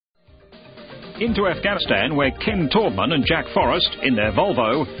Into Afghanistan, where Ken Taubman and Jack Forrest, in their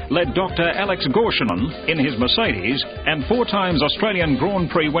Volvo, led Dr. Alex Gorshanen in his Mercedes, and 4 times Australian Grand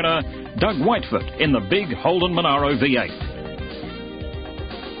Prix winner Doug Whitefoot in the big Holden Monaro V8.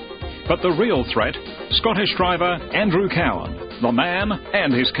 But the real threat, Scottish driver Andrew Cowan, the man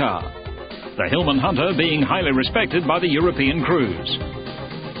and his car. The Hillman Hunter being highly respected by the European crews.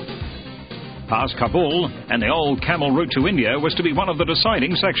 Past Kabul and the old camel route to India was to be one of the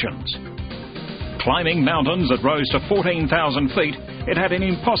deciding sections. Climbing mountains that rose to 14,000 feet, it had an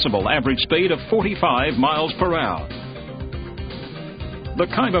impossible average speed of 45 miles per hour. The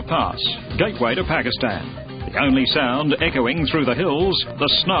Khyber Pass, gateway to Pakistan. The only sound echoing through the hills, the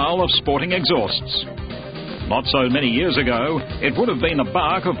snarl of sporting exhausts. Not so many years ago, it would have been the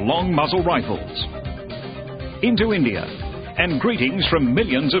bark of long muzzle rifles. Into India, and greetings from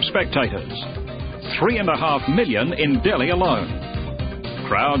millions of spectators. 3.5 million in Delhi alone.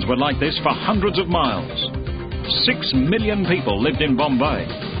 Crowds were like this for hundreds of miles. 6 million people lived in Bombay.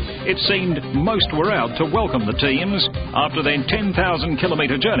 It seemed most were out to welcome the teams after their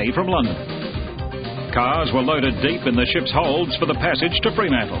 10,000-kilometre journey from London. Cars were loaded deep in the ship's holds for the passage to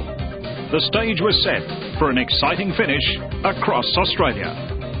Fremantle. The stage was set for an exciting finish across Australia.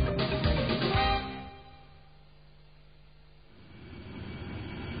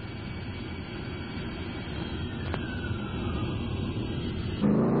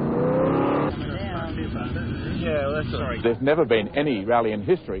 There's never been any rally in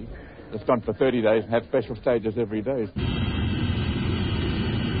history that's gone for 30 days and had special stages every day.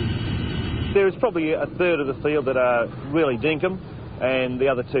 There's probably a third of the field that are really dinkum, and the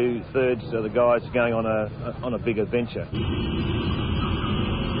other 2/3 are the guys going on a big adventure.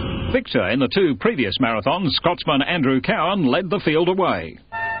 Victor in the 2 previous marathons, Scotsman Andrew Cowan led the field away.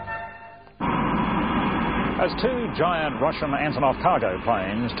 As 2 giant Russian Antonov cargo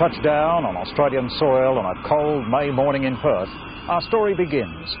planes touch down on Australian soil on a cold May morning in Perth, our story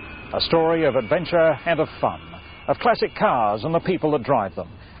begins. A story of adventure and of fun, of classic cars and the people that drive them,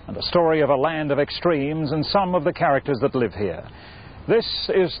 and a story of a land of extremes and some of the characters that live here. This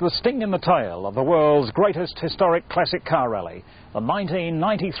is the sting in the tail of the world's greatest historic classic car rally, the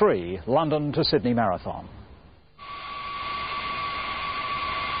 1993 London to Sydney Marathon.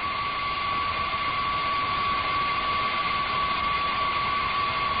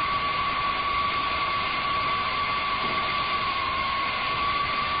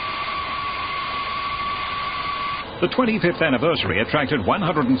 The 25th anniversary attracted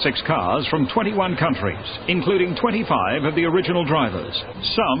 106 cars from 21 countries, including 25 of the original drivers,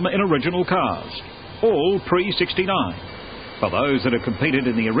 some in original cars, all pre-69. For those that had competed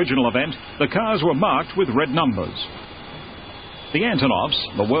in the original event, the cars were marked with red numbers. The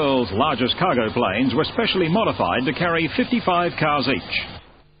Antonovs, the world's largest cargo planes, were specially modified to carry 55 cars each.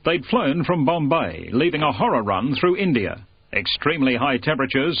 They'd flown from Bombay, leaving a horror run through India, extremely high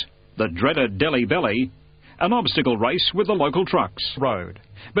temperatures, the dreaded Delhi Belly, an obstacle race with the local trucks road.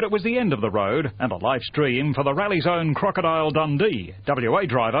 But it was the end of the road and a life's dream for the rally's own Crocodile Dundee WA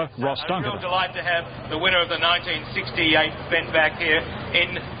driver Ross Duncan. A real delight to have the winner of the 1968 event back here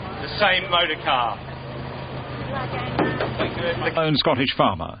in the same motor car. The own Scottish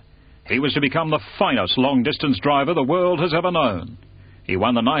farmer. He was to become the finest long-distance driver the world has ever known. He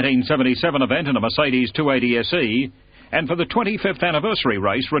won the 1977 event in a Mercedes 280 SE, and for the 25th anniversary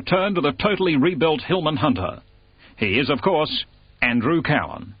race returned to the totally rebuilt Hillman Hunter. He is, of course, Andrew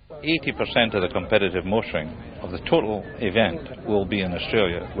Cowan. 80% of the competitive motoring of the total event will be in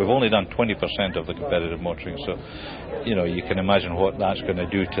Australia. We've only done 20% of the competitive motoring, so you know, you can imagine what that's going to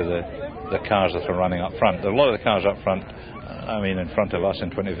do to the cars that are running up front. There are a lot of the cars up front, in front of us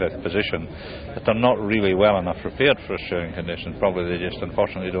in 25th position, that are not really well enough prepared for Australian conditions. Probably they just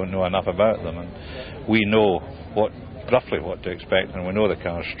unfortunately don't know enough about them, and we know roughly what to expect, and we know the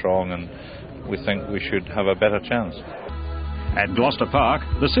car's strong, and we think we should have a better chance. At Gloucester Park,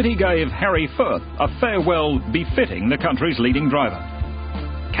 the city gave Harry Firth a farewell befitting the country's leading driver.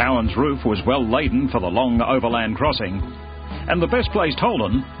 Cowan's roof was well laden for the long overland crossing, and the best placed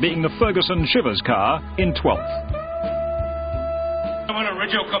Holden being the Ferguson Shivers car in 12th. One of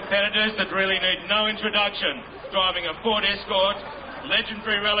original competitors that really need no introduction, driving a Ford Escort,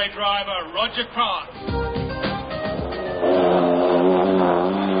 legendary rally driver Roger Cross.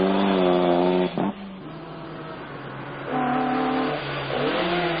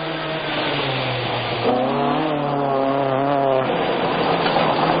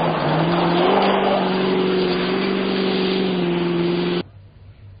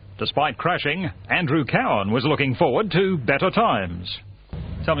 Despite crashing, Andrew Cowan was looking forward to better times.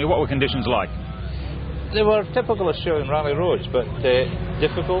 Tell me, what were conditions like? They were typical Australian rally roads, but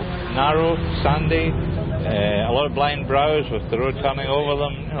difficult, narrow, sandy, a lot of blind brows with the road turning over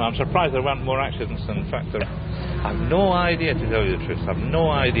them. You know, I'm surprised there weren't more accidents. In fact, I've no idea, to tell you the truth. I've no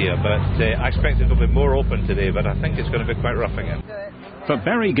idea, but I expect it'll be more open today, but I think it's going to be quite rough again. For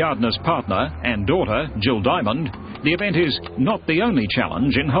Barry Gardner's partner and daughter, Jill Diamond, the event is not the only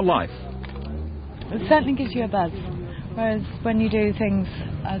challenge in her life. It certainly gives you a buzz, whereas when you do things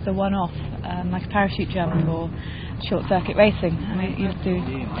as a one-off, like a parachute jump or short-circuit racing, I mean, you do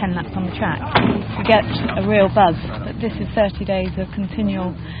 10 laps on the track, you get a real buzz. But this is 30 days of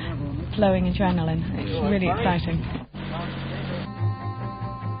continual flowing adrenaline. It's really exciting.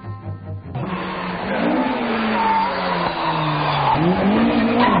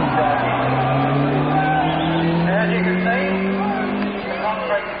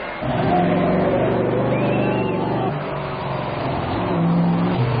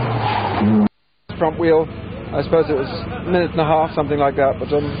 Front wheel, I suppose it was a minute and a half, something like that, but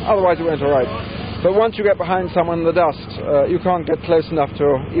otherwise it went all right. But once you get behind someone in the dust, you can't get close enough to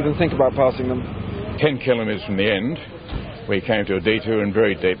even think about passing them. 10 kilometres from the end, we came to a detour in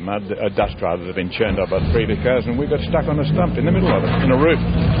very deep mud, dust rather, that had been churned up by the previous cars, and we got stuck on a stump in the middle of it, in a roof,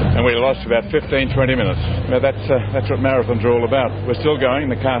 and we lost about 15-20 minutes. Now that's what marathons are all about. We're still going,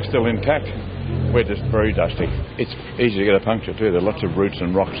 the car's still intact. We're just very dusty. It's easy to get a puncture too. There are lots of roots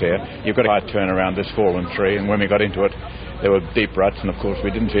and rocks here. You've got to turn around this fallen tree, and when we got into it, there were deep ruts, and of course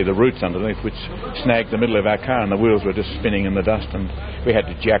we didn't see the roots underneath, which snagged the middle of our car, and the wheels were just spinning in the dust, and we had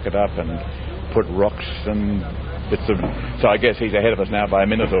to jack it up and put rocks and bits of... So I guess he's ahead of us now by a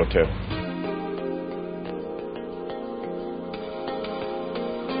minute or two.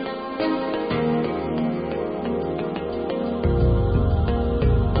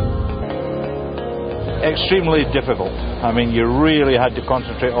 Extremely difficult. I mean, you really had to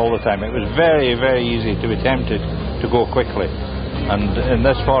concentrate all the time. It was very, very easy to be tempted to go quickly. And in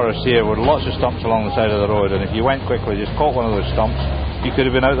this forest here, with lots of stumps along the side of the road, and if you went quickly, just caught one of those stumps, you could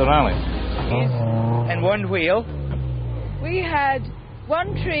have been out the rally. And one wheel. We had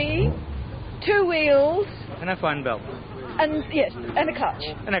one tree, 2 wheels. And a fan belt. And, yes, and a clutch.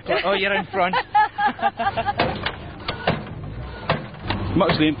 And a clutch. Oh, you're in front.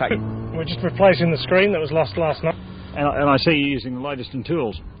 What's the impact? We're just replacing the screen that was lost last night. And I see you using the latest in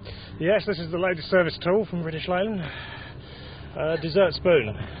tools. Yes, this is the latest service tool from British Leyland. Dessert spoon.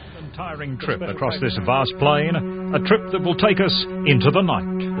 A tiring trip across this vast plain, a trip that will take us into the night.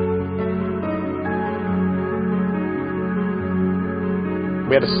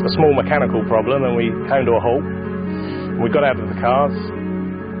 We had a small mechanical problem and we came to a halt. We got out of the cars,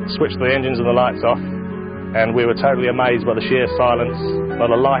 switched the engines and the lights off, and we were totally amazed by the sheer silence, not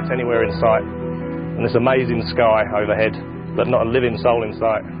a light anywhere in sight, and this amazing sky overhead, but not a living soul in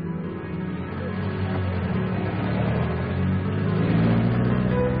sight.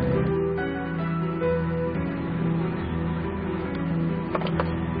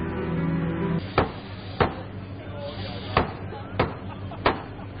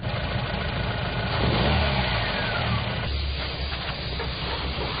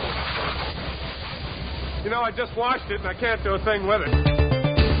 You know, I just washed it and I can't do a thing with it.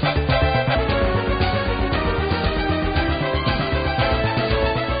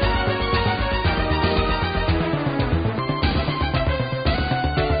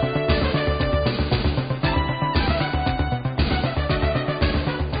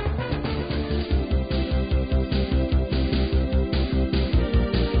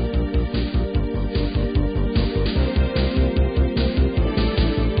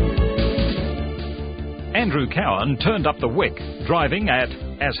 Andrew Cowan turned up the wick, driving at,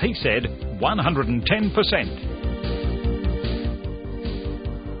 as he said,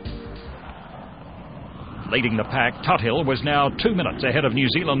 110%. Leading the pack, Tuthill was now 2 minutes ahead of New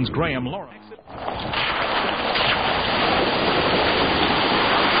Zealand's Graham Lawrence.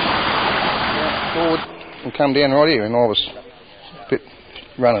 Forward and come down right here, and I was a bit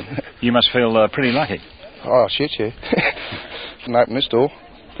running. You must feel pretty lucky. Oh, shit, yeah. Didn't open this door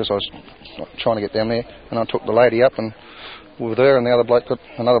because I was trying to get down there, and I took the lady up, and we were there, and another bloke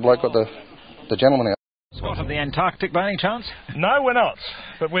got the gentleman out. Scott of the Antarctic by any chance? No, we're not.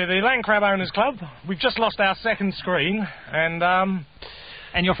 But we're the Land Crab Owners Club. We've just lost our second screen, and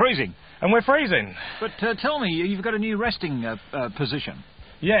you're freezing. And we're freezing. But tell me, you've got a new resting position.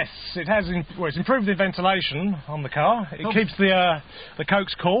 Yes, it has. It's improved the ventilation on the car. It keeps the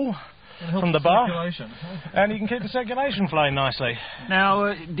cokes cool from the bar, and you can keep the circulation flowing nicely.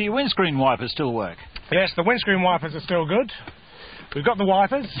 Now, do your windscreen wipers still work? Yes, the windscreen wipers are still good. We've got the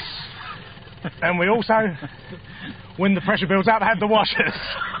wipers, and we also, when the pressure builds up, have the washers.